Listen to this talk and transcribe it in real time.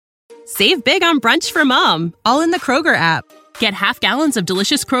Save big on brunch for mom, all in the Kroger app. Get half gallons of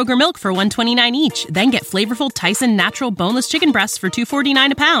delicious Kroger milk for $1.29 each. Then get flavorful Tyson natural boneless chicken breasts for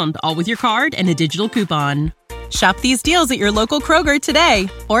 $2.49 a pound, all with your card and a digital coupon. Shop these deals at your local Kroger today,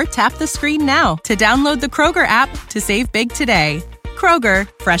 or tap the screen now to download the Kroger app to save big today. Kroger,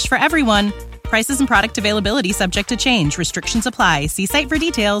 fresh for everyone. Prices and product availability subject to change. Restrictions apply. See site for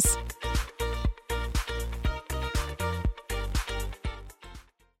details.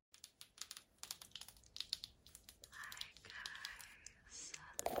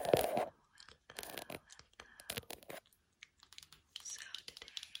 So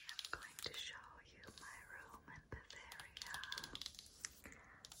today I'm going to show you my room in Bavaria.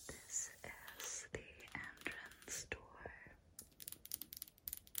 This is the entrance door.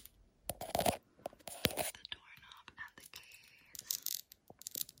 The doorknob and the keys.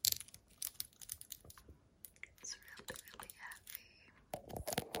 It's really heavy.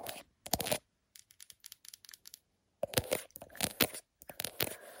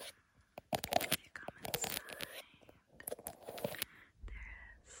 If you come inside,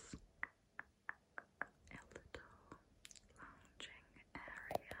 there's a little lounging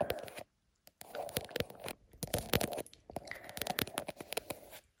area.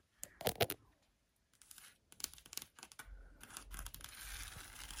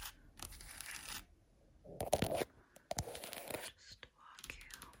 Just walk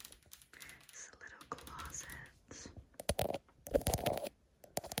you. It's a little closet.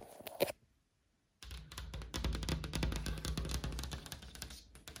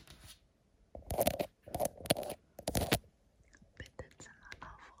 Bitters in the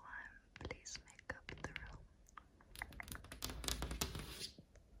Aufräumen. Please make up the room.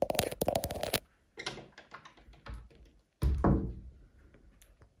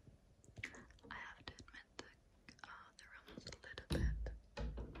 I have to admit the room is a little bit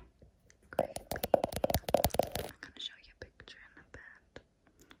creepy. I'm gonna show you a picture in a bit.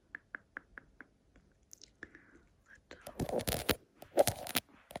 Little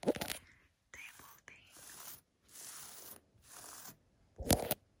table thing.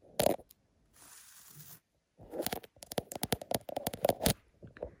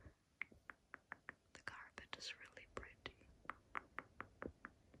 The carpet is really pretty.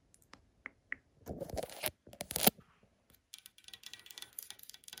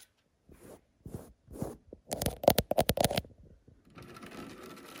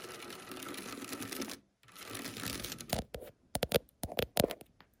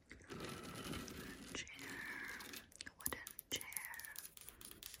 Chair, wooden chair.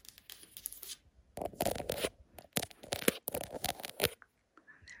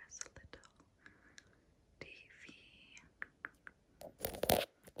 And there's a little TV. A lot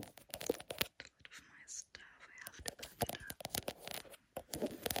of my stuff, I have to pack it up.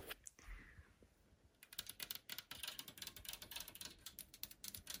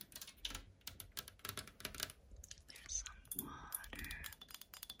 There's some water.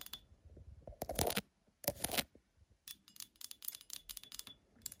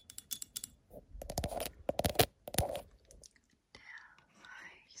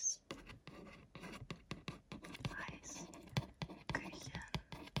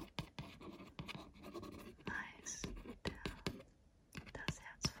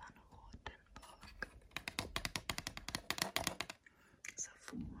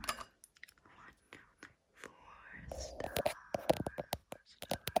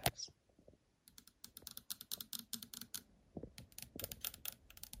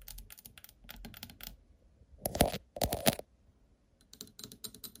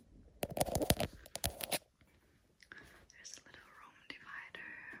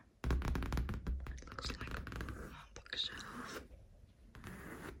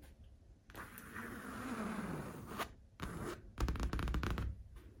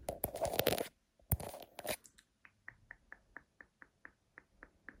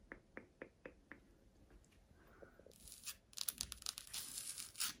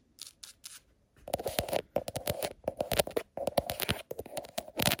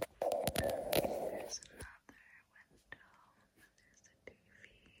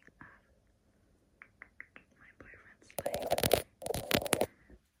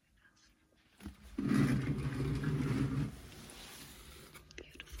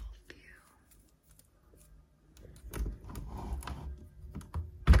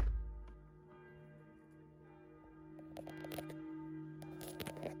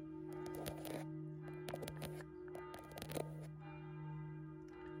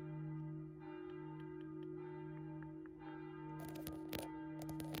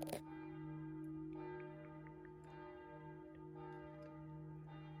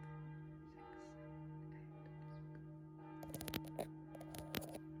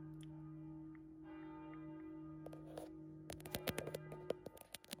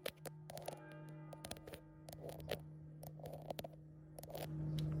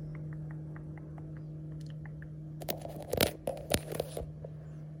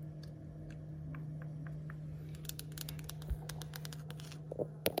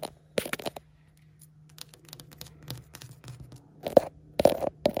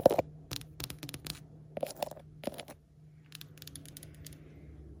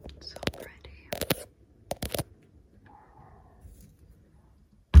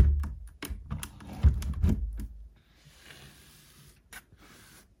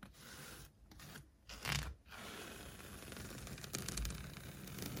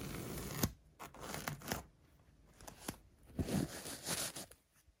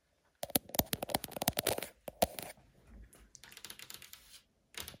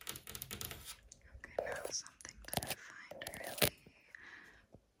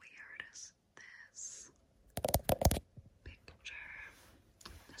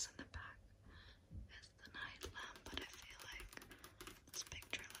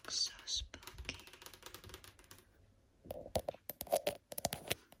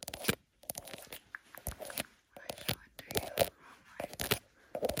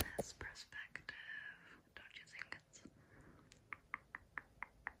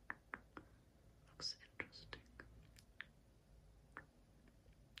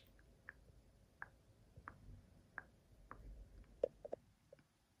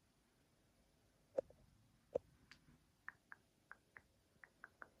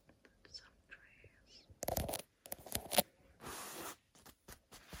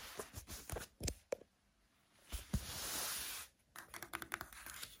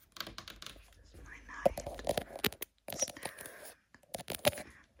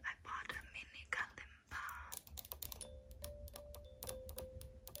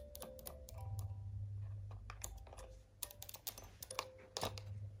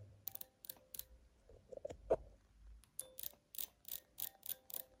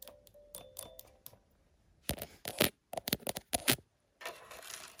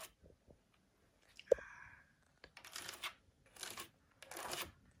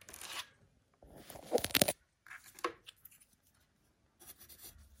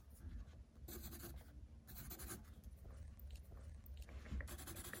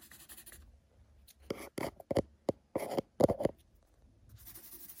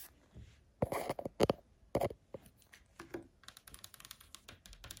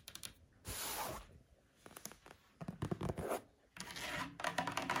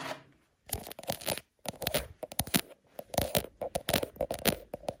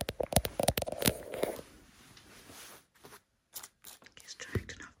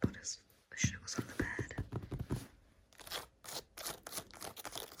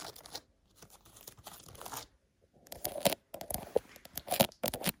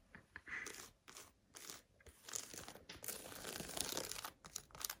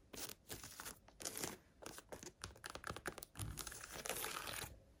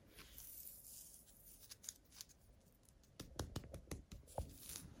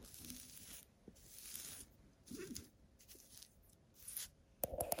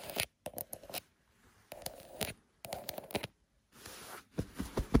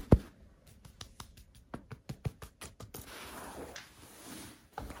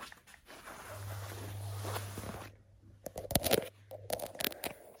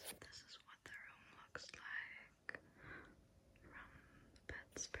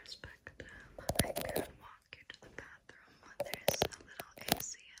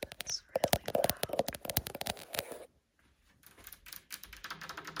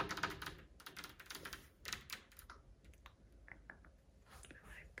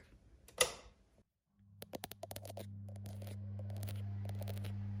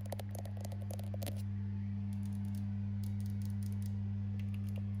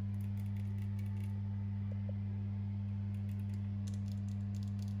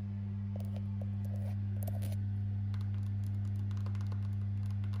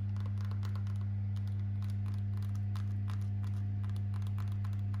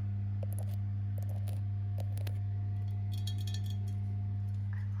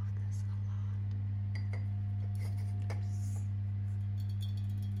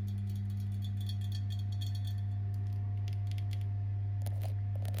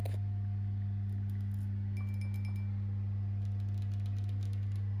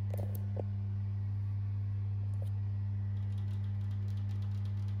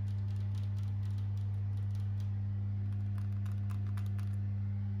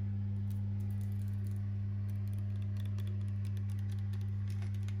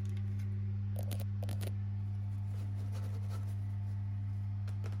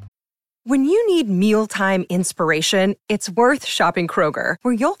 When you need mealtime inspiration, it's worth shopping Kroger,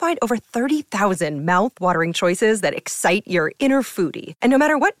 where you'll find over 30,000 mouth-watering choices that excite your inner foodie. And no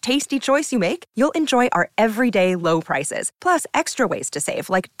matter what tasty choice you make, you'll enjoy our everyday low prices, plus extra ways to save,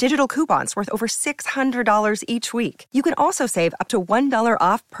 like digital coupons worth over $600 each week. You can also save up to $1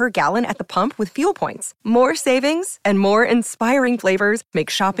 off per gallon at the pump with fuel points. More savings and more inspiring flavors make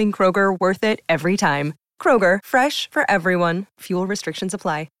shopping Kroger worth it every time. Kroger, fresh for everyone. Fuel restrictions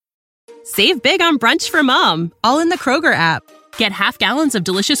apply. Save big on brunch for mom, all in the Kroger app. Get half gallons of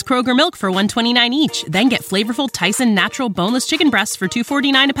delicious Kroger milk for $1.29 each. Then get flavorful Tyson natural boneless chicken breasts for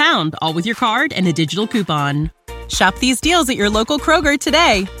 $2.49 a pound, all with your card and a digital coupon. Shop these deals at your local Kroger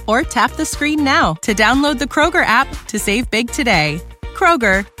today, or tap the screen now to download the Kroger app to save big today.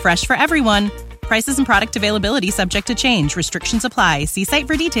 Kroger, fresh for everyone. Prices and product availability subject to change. Restrictions apply. See site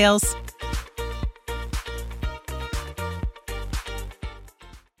for details.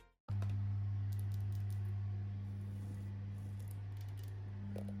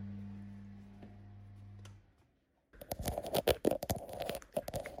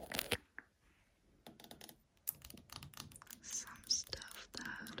 Some stuff that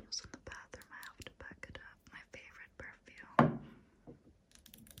was in the bathroom, I have to pack it up. My favorite perfume.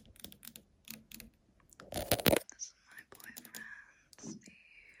 This is my boyfriend's.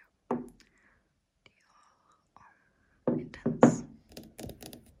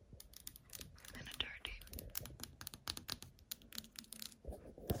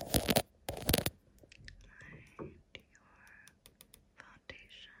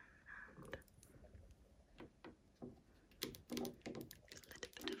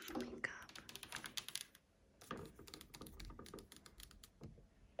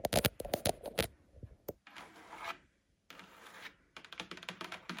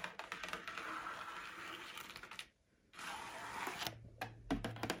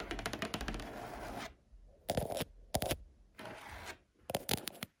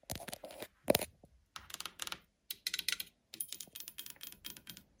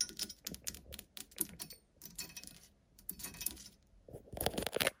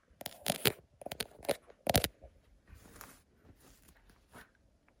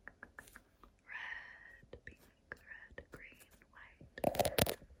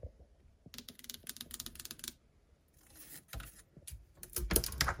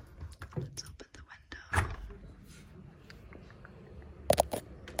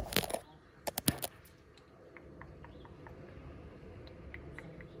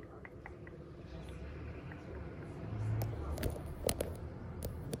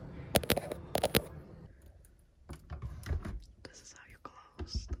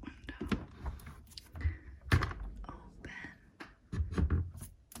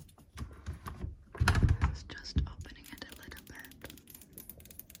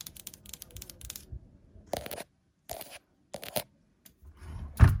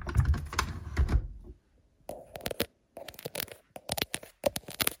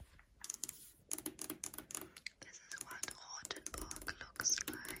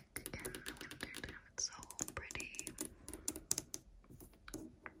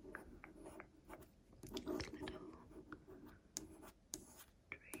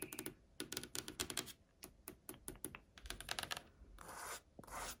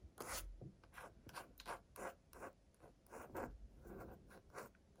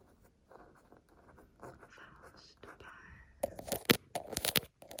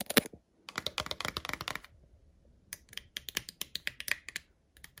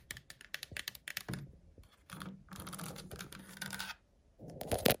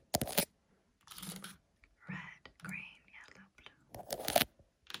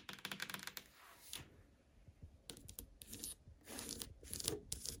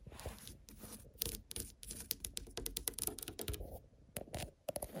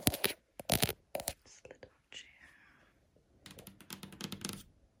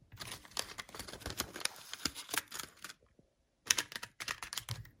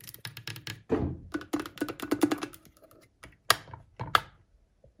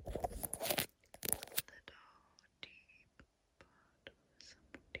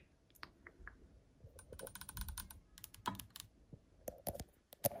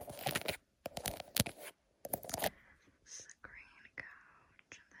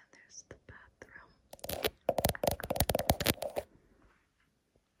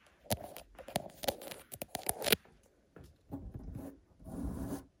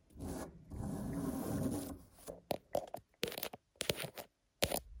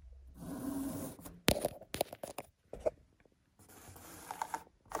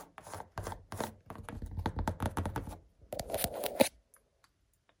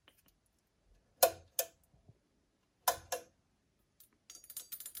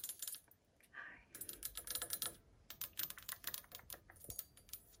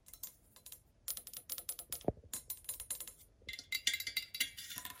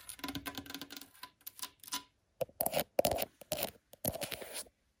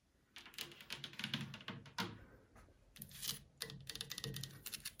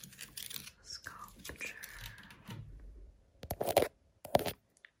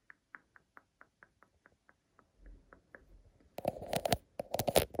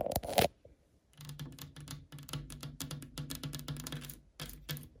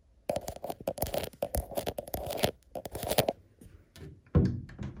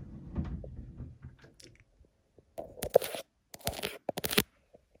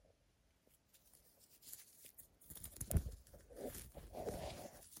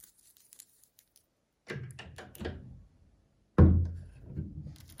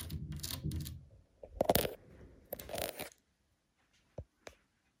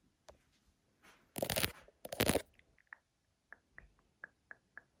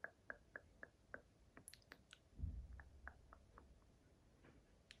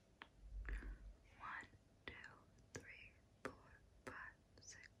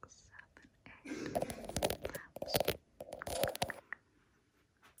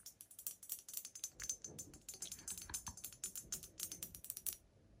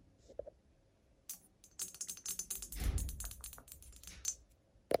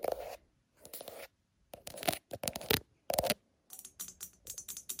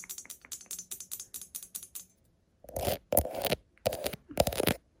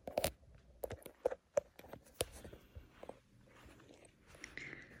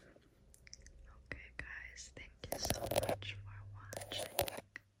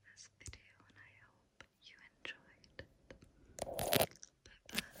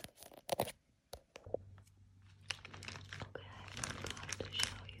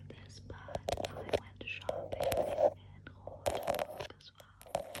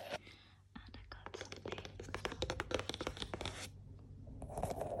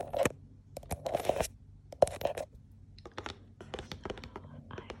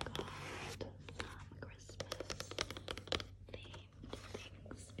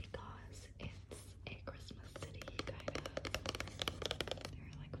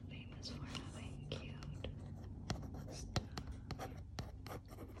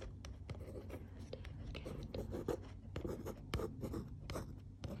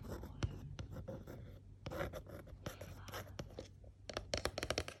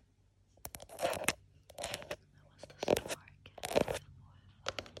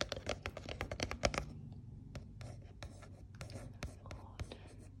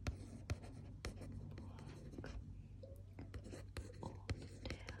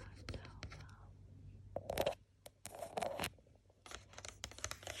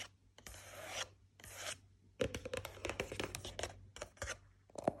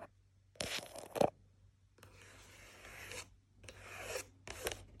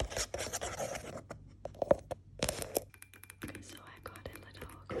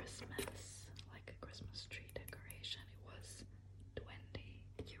 Christmas, like a Christmas tree decoration. It was €20.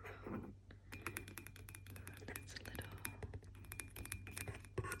 That's a little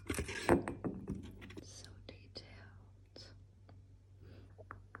so detailed.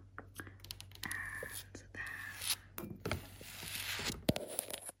 And then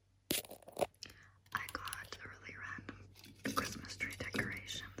I got a really random Christmas tree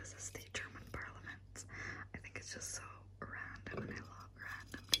decoration. This is the German Parliament. I think it's just so random, and I love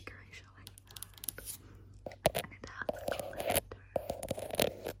random decoration like that. And it has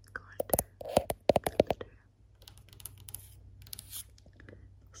glitter.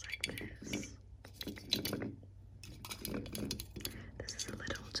 Looks like this. This is a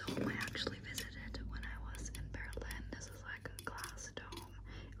little dome I actually visited when I was in Berlin. This is like a glass dome.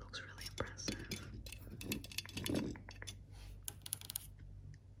 It looks really impressive.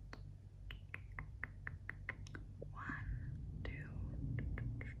 1, 2,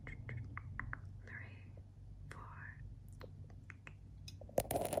 3, 4.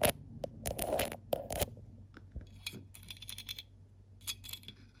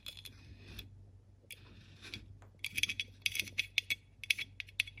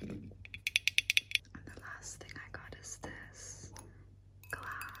 And the last thing I got is this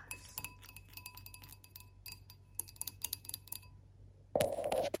glass. You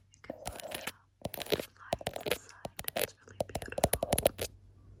can put lights inside. It's really beautiful.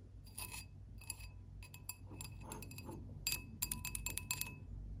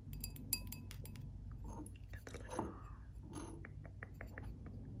 Got the little.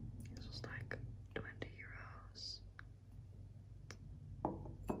 This was like €20.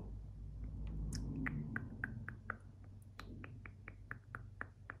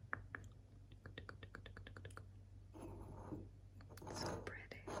 So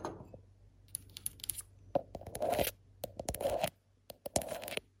pretty.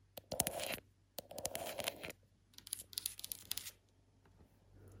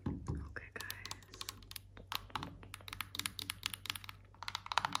 Okay, guys.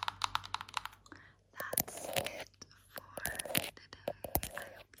 That's it for today. I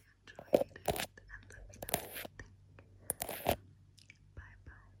hope you enjoyed it, and let me know what you think.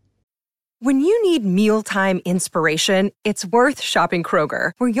 Bye-bye. When you need mealtime inspiration, it's worth shopping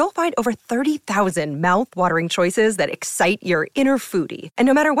Kroger, where you'll find over 30,000 mouth-watering choices that excite your inner foodie. And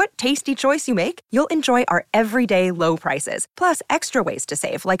no matter what tasty choice you make, you'll enjoy our everyday low prices, plus extra ways to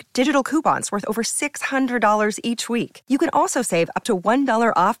save, like digital coupons worth over $600 each week. You can also save up to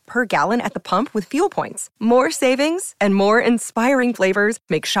 $1 off per gallon at the pump with fuel points. More savings and more inspiring flavors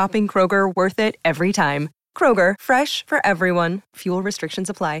make shopping Kroger worth it every time. Kroger, fresh for everyone. Fuel restrictions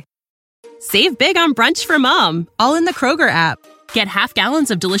apply. Save big on brunch for mom, all in the Kroger app. Get half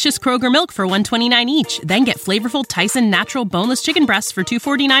gallons of delicious Kroger milk for $1.29 each. Then get flavorful Tyson natural boneless chicken breasts for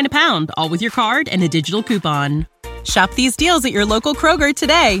 $2.49 a pound, all with your card and a digital coupon. Shop these deals at your local Kroger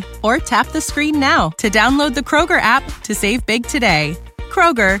today, or tap the screen now to download the Kroger app to save big today.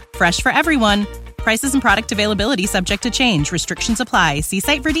 Kroger, fresh for everyone. Prices and product availability subject to change. Restrictions apply. See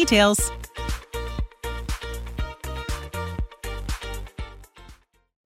site for details.